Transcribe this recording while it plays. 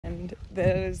and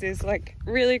there was this like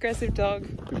really aggressive dog.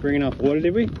 We bring enough water,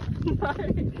 did we? No.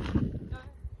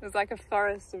 It was like a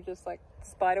forest of just like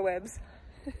spider webs.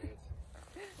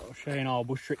 I'll show you an old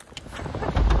bush trick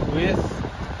with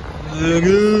the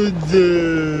goods.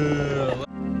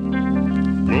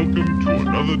 Welcome to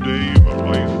another day in the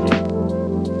life of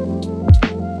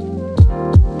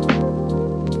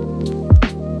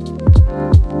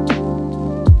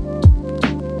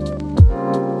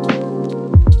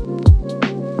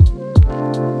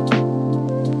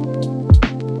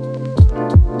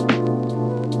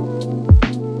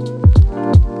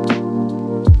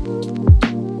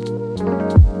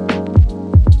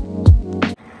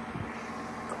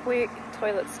quick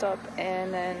toilet stop,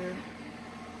 and then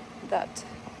that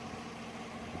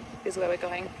is where we're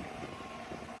going.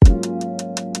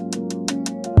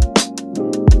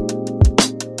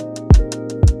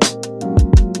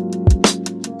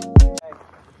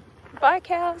 Bye,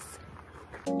 cows.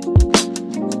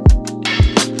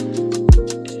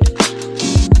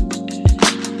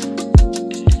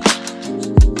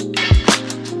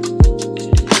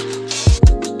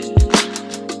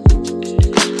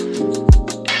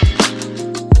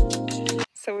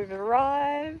 So we've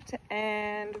arrived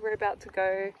and we're about to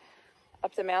go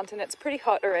up the mountain. It's pretty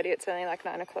hot already. It's only like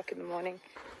 9 o'clock in the morning.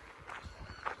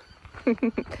 Good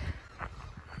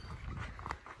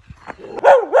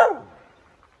boy.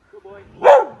 Good boy.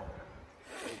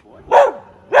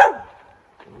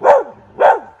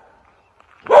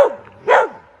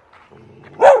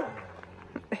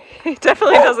 He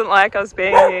definitely doesn't like us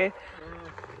being here.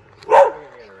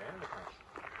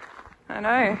 I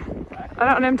know. I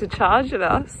don't want him to charge at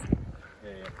us.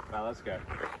 Yeah. Well, let's go.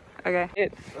 Okay.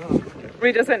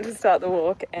 We just went to start the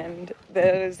walk and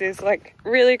there was this like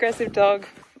really aggressive dog.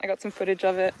 I got some footage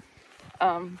of it.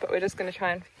 But we're just going to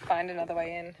try and find another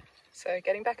way in. So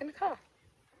getting back in the car.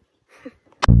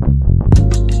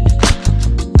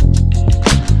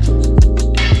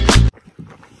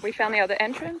 We found the other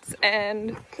entrance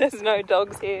and there's no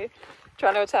dogs here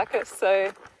trying to attack us,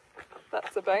 so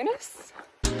that's a bonus.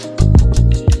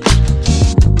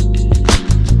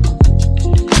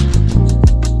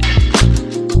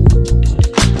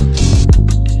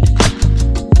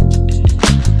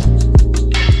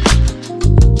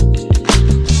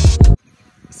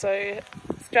 So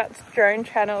Strat's drone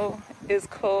channel is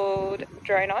called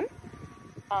Drone On,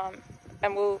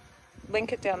 and we'll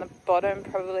link it down the bottom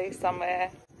probably somewhere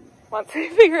once we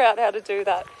figure out how to do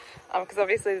that, because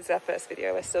obviously this is our first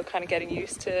video. We're still kind of getting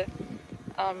used to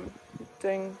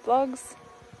doing vlogs,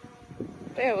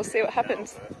 but yeah, we'll see what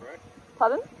happens.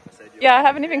 Pardon? Yeah, I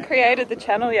haven't even created the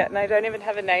channel yet and I don't even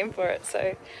have a name for it,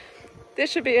 so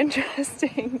this should be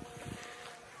interesting.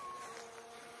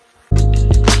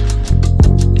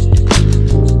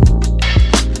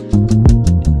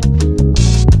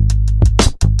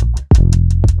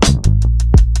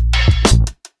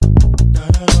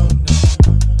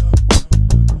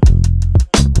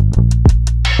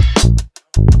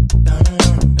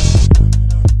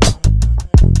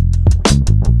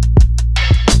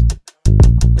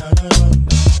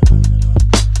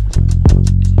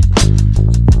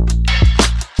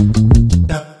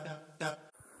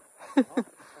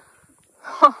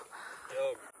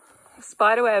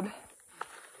 Spiderweb.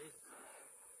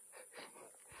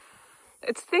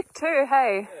 It's thick too,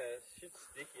 hey? Yeah, it's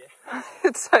sticky.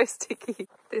 It's so sticky.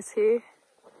 This here,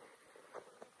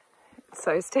 it's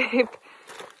so steep.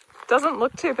 Doesn't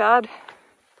look too bad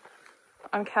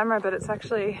on camera, but it's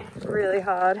actually really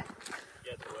hard.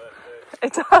 Get to work too.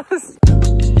 It does.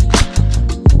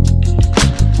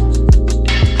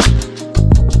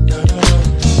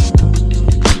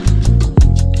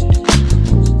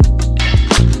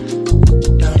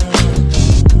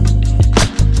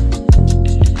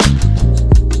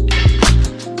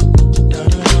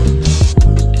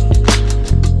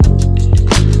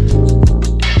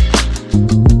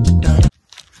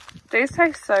 These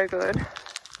taste so good.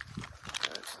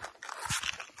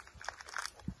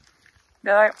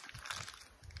 They're like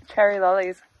cherry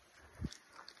lollies.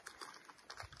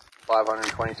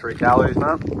 523 calories,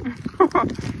 man.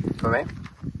 For me.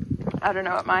 I don't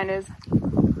know what mine is.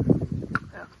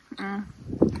 Yeah.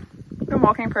 Been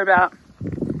walking for about,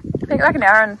 I think like an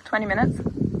hour and 20 minutes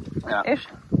ish.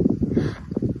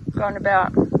 Gone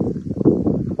about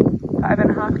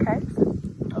 5.5 Ks.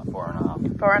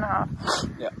 4.5. 4.5.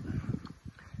 Yeah.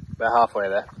 About halfway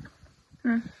there.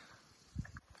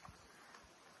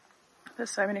 There's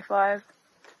so many flies.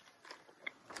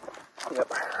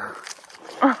 Yep.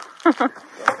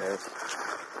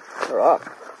 Alright.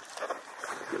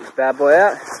 Get this bad boy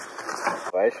out.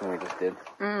 Situation we just did.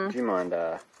 Do you mind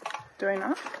Doing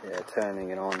that? Yeah, turning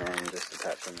it on and just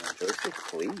attaching the joystick,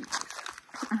 please.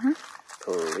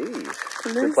 Please.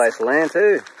 Good place to land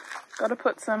too. Got to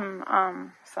put some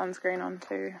sunscreen on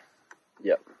too.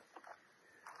 Yep.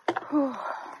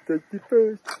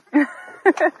 31st.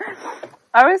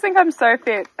 I always think I'm so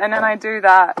fit, and then I do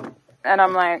that, and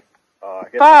I'm like, oh,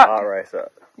 get fuck. the heart rate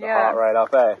up. The Yeah. heart rate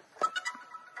up, eh?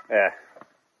 Yeah.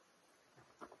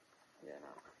 Yeah,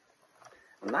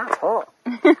 no. And that's hot.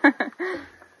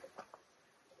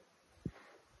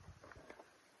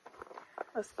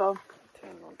 Let's go.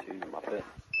 Turn it on to the Muppet.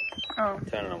 Oh.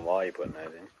 Turn it on while you're putting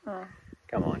those in. Oh.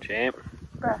 Come on, champ.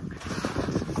 Back.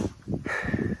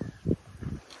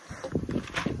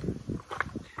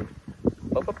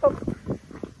 Pop, pop, pop.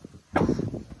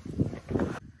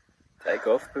 Take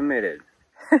off permitted.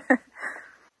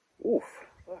 Oof.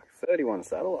 Fuck, 31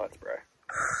 satellites, bro.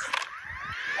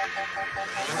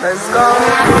 Let's go.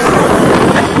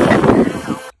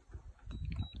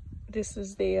 This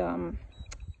is the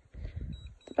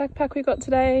backpack we got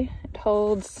today. It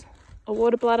holds a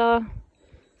water bladder,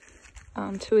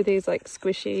 2 of these like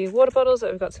squishy water bottles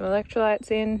that we've got some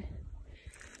electrolytes in.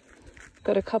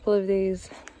 Got a couple of these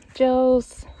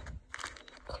gels,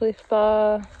 Cliff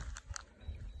Bar,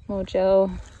 more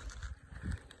gel,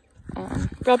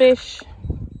 rubbish.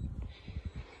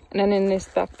 And then in this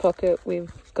back pocket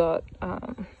we've got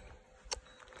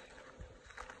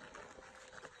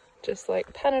just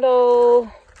like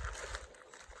Panadol,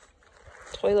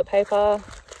 toilet paper,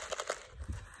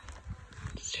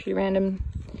 just a few random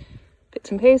bits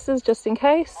and pieces just in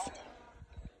case.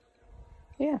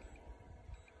 Yeah.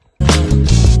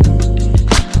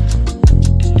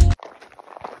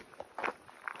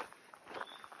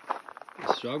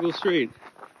 Struggle Street.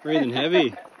 Breathing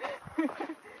heavy.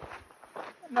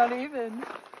 Not even.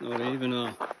 Not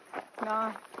even,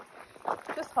 Nah.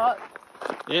 Just hot.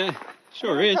 Yeah,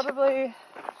 sure is. Probably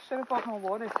should have bought more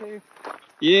water too.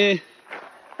 Yeah.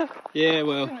 Yeah,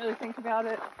 well. Didn't really think about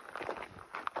it.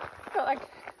 Got like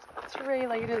 3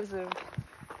 litres of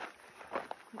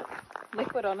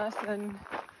liquid on us and...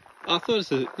 I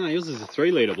thought no, yours is a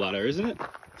 3 litre bladder, isn't it?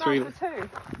 No, it's a 2.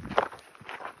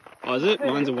 Oh, is it? 2.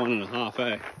 Mine's a 1.5,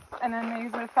 eh? And then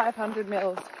these are 500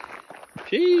 mils.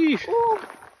 Sheesh. Ooh.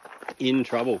 In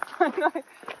trouble. I know.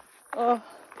 Oh.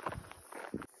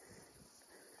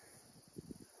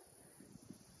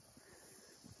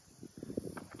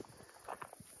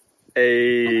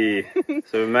 Hey,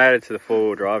 so we made it to the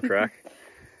 4-wheel drive track.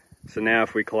 So now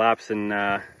if we collapse and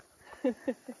are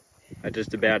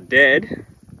just about dead,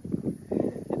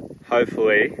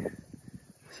 hopefully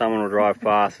someone will drive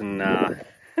past and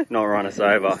not run us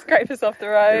over. Scrape us off the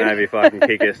road. And maybe fucking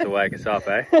kick us to wake us up,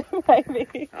 eh?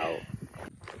 Maybe. Oh.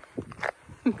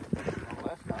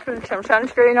 Put some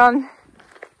sunscreen on.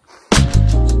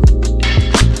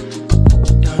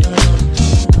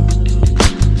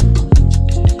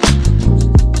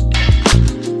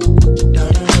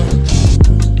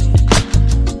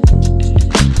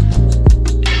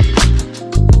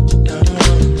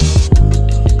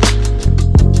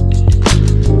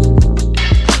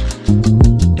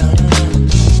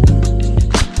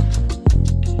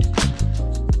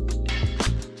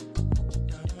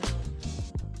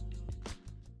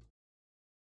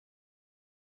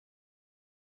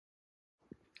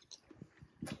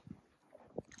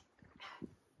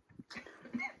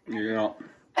 You're not.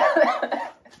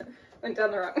 Went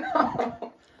down the wrong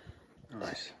hole.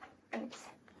 Nice. Thanks.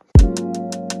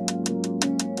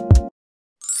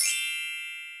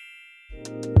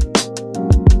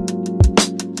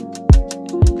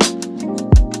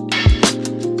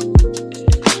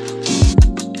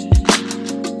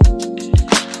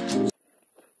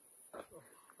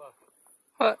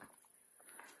 What?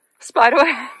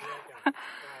 Spiderweb?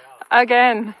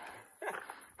 Again.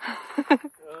 Oh my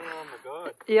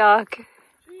god. Yuck.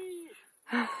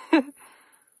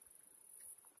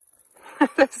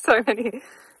 There's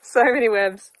so many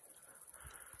webs.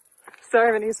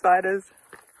 So many spiders.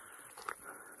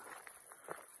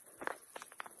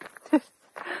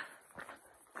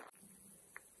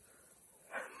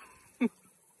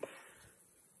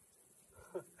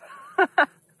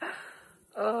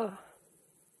 Oh.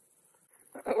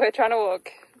 We're trying to walk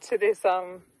to this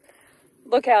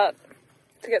lookout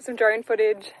to get some drone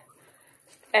footage,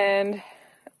 and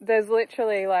there's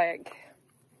literally like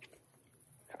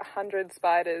 100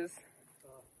 spiders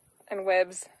and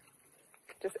webs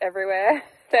just everywhere.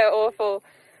 They're awful.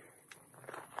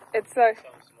 It's so...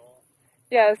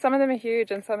 Yeah, some of them are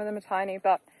huge and some of them are tiny,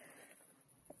 but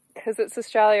because it's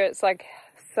Australia, it's like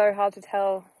so hard to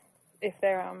tell if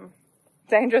they're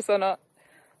dangerous or not.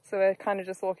 So we're kind of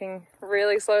just walking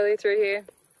really slowly through here.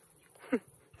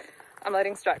 I'm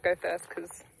letting Strat go first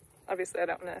because obviously I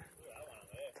don't want to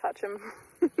touch him.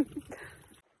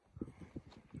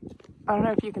 I don't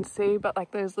know if you can see, but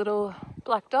like those little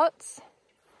black dots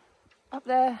up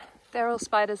there, they're all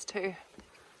spiders too.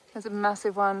 There's a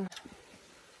massive one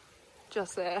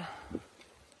just there.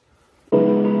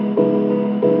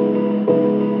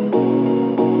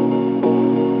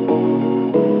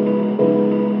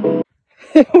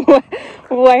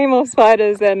 Way more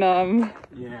spiders than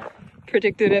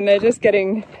predicted, and they're just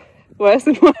getting worse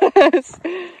and worse.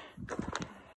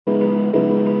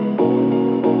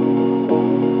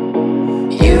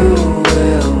 You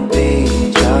will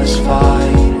be just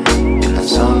fine in the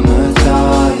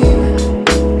summertime.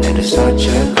 It is such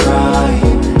a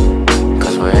crime,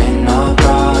 'cause we're in our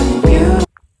prime.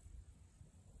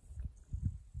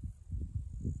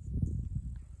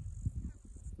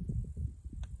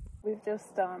 We've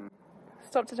just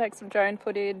stopped to take some drone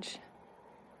footage.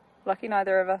 Lucky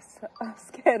neither of us are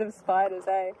scared of spiders,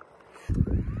 eh?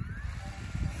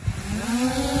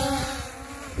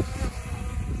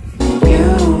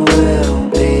 You will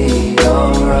be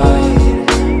alright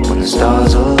when the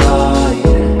stars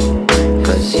align,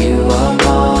 'cause you are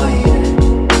mine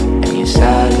and you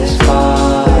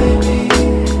satisfy me.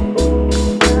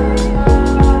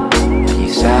 And you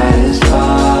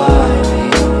satisfy me.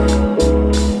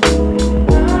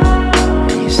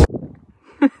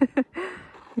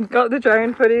 Got the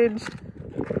drone footage.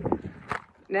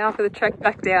 Now for the trek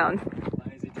back down.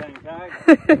 Lazy 10k.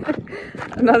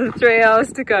 Another 3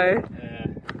 hours to go. Yeah,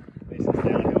 this is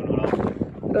downhill, not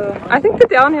up. I think the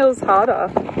downhill's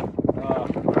harder. Oh,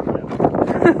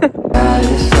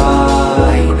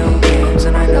 Satisfy no games,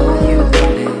 and I know you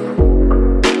got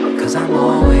it, 'cause I'm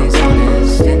always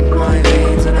honest in my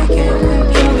veins and I can't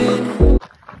control it.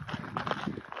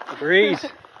 the breeze.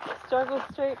 Struggle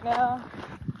street now.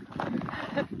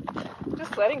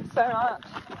 Just sweating so much.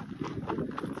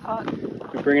 It's hot.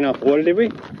 We're bringing up water, did we?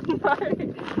 No,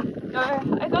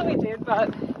 I thought we did,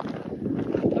 but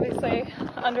obviously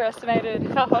underestimated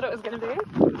how hot it was going to be.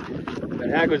 But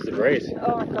how good's the breeze?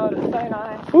 Oh my god, it's so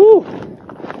nice. Woo!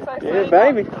 So Yeah, sweet.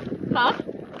 baby. Huh?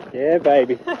 Yeah,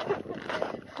 baby.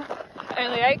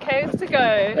 Only 8 k's to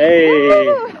go. Hey!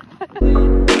 Woo!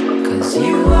 'Cause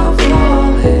you are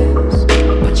flawless,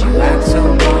 but you act so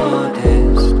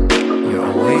modest. You're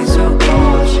always so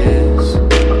cautious.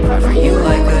 Fight for you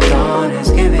like a dawn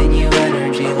is giving you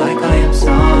energy like I am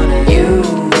Sonic. You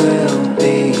will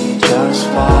be just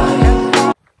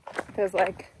fine. There's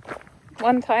like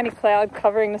one tiny cloud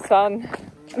covering the sun,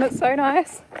 and it's so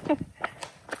nice.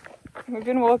 We've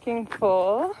been walking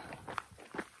for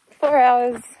 4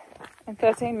 hours and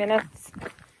 13 minutes.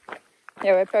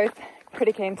 Yeah, we're both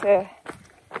pretty keen to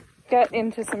get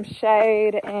into some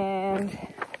shade and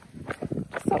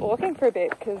start walking for a bit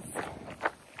because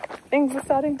things are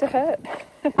starting to hurt.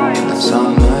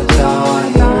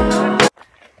 Summertime.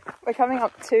 We're coming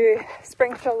up to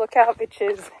Springsure Lookout, which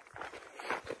is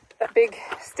that big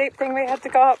steep thing we had to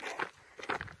go up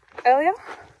earlier.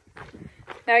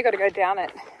 Now you got to go down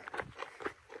it.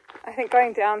 I think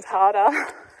going down's harder,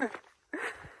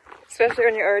 especially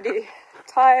when you're already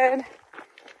tired,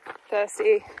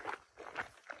 thirsty,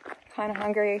 kind of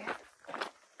hungry.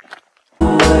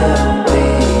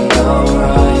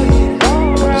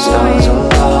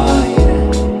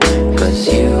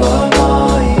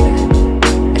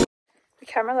 The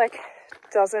camera like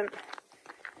doesn't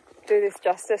do this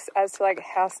justice as to like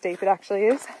how steep it actually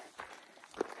is.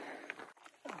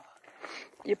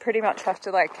 You pretty much have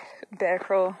to like bear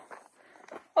crawl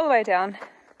all the way down.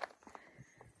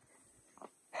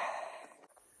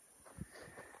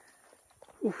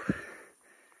 Oof.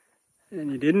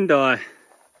 And you didn't die.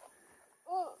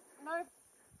 Oh no,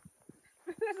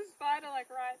 there's a spider like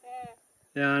right there.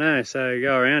 Yeah, I know, so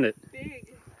go around it. Big.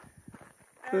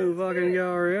 Oh, fucking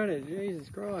go around it, Jesus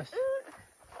Christ.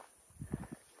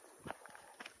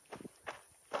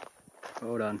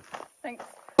 Well done. Thanks.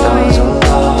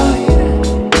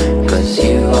 Cause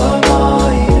you are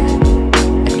mine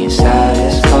and you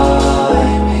satisfy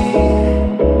me.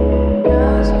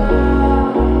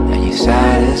 And you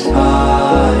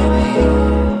satisfy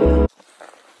me.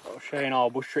 I'll show you an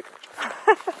old bush trick.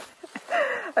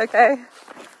 Okay.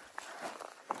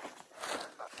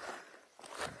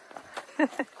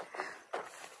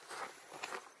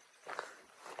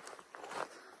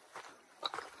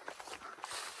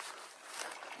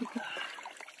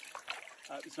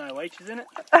 There's no leeches in it.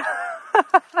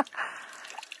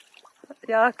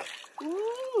 Yuck.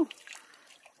 Woo!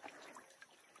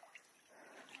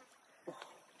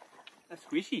 That's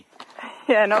squishy.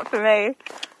 Yeah, not for me.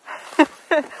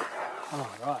 Oh,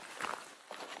 right.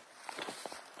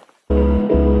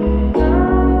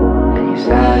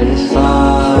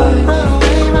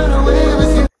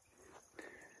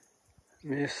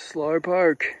 this slow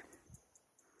poke.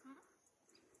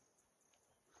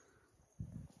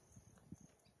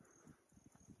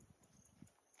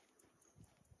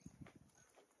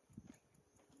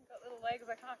 Got little legs,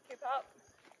 I can't keep up.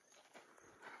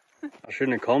 I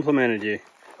shouldn't have complimented you.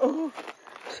 I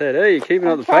said, hey, you're keeping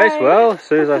up the pace well. As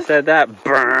soon as I said that,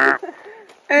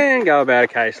 and go about a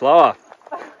K slower.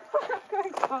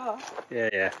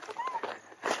 Yeah.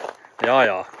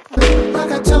 Yeah.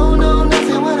 Like I don't know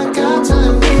nothing when I got to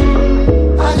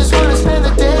lose. I just want to spend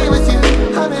the day with you.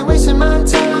 I've been wasting my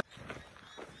time.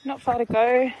 Not far to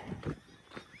go.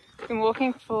 Been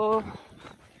walking for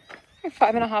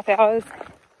 5.5 hours.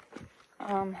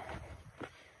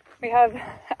 We have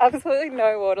absolutely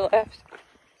no water left,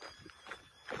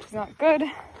 which is not good.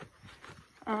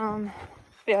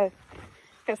 Yeah,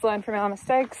 just learn from our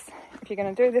mistakes. If you're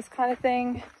going to do this kind of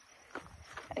thing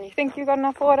and you think you've got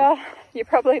enough water, you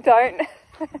probably don't.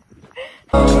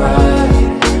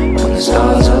 Alright, when the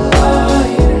stars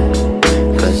align,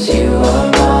 'cause you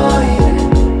are mine,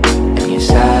 and you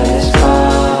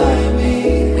satisfy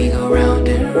me. We go round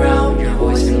and round, your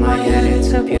voice in my head,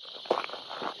 it's a beautiful.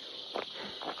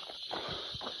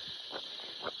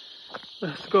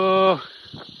 Let's go.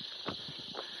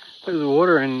 There's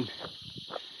water in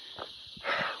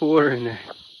there.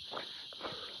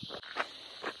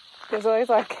 There's always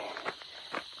like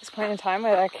this point in time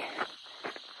where like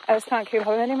I just can't keep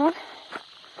up anymore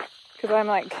because I'm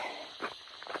like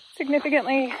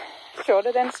significantly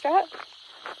shorter than Strat,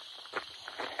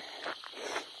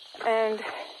 and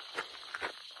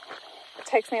it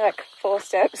takes me like 4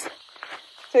 steps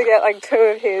to get like 2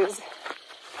 of his.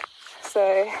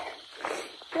 So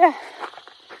yeah,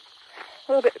 a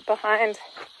little bit behind.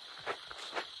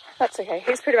 That's okay,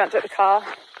 he's pretty much at the car.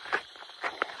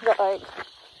 Got like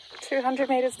 200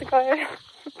 meters to go.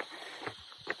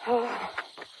 Oh,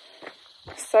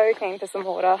 so keen for some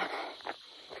water.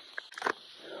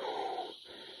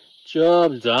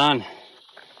 Job done.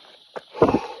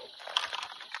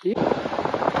 With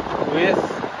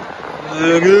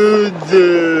the goods.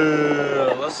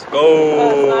 Let's go. Oh,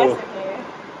 it's nice in here.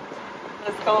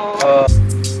 Let's go.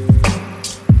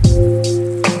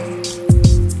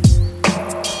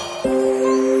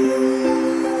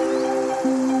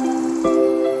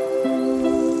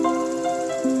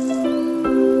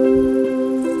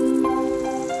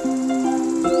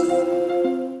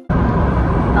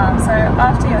 So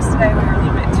after yesterday we were a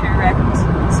little bit too wrecked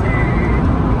to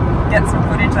get some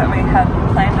footage that we had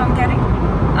planned on getting.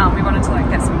 We wanted to like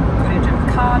get some footage of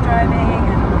the car driving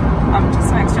and just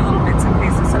some extra little bits and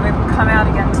pieces. So we've come out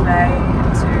again today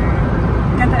to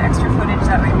get the extra footage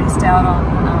that we missed out on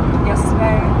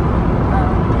yesterday.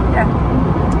 Yeah,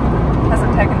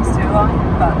 hasn't taken us too long,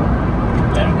 but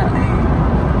definitely,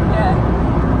 yeah,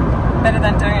 better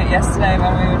than doing it yesterday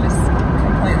when we were just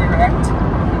completely wrecked.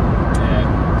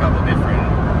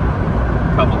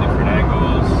 Couple different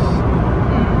angles.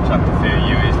 Chucked a few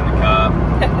U's in the car.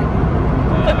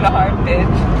 Living a hard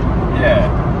bitch. Yeah,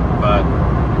 but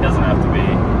it doesn't have to be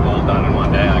all done in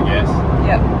one day, I guess.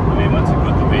 Yep. I mean, once you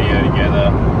put the video together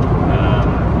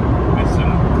with some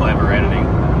clever editing,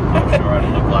 I'm sure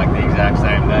it'll look like the exact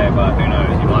same day, but who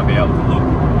knows, you might be able to look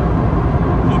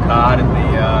hard at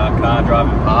the car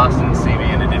driving past and see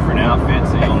me in a different outfit,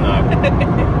 so you'll know. But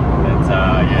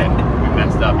yeah, we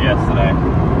messed up yesterday,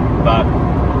 but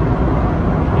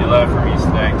you learn from your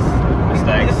mistakes.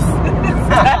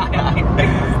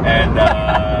 And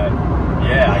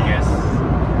yeah, I guess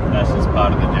that's just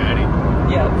part of the journey.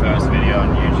 Yeah. First video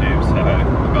on YouTube, so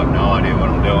I've got no idea what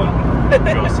I'm doing. I'm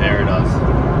sure Sarah doesn't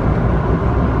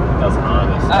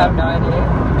either. So. I have no idea.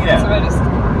 Yeah. So we're just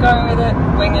going with it,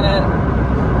 winging it,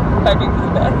 hoping for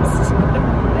the best.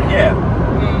 Yeah.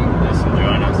 Just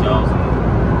enjoying ourselves and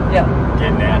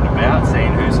getting out and about,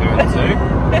 seeing who's who in the zoo.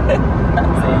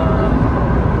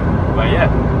 But yeah,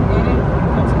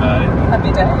 that's about it.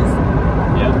 Happy days.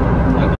 Yeah.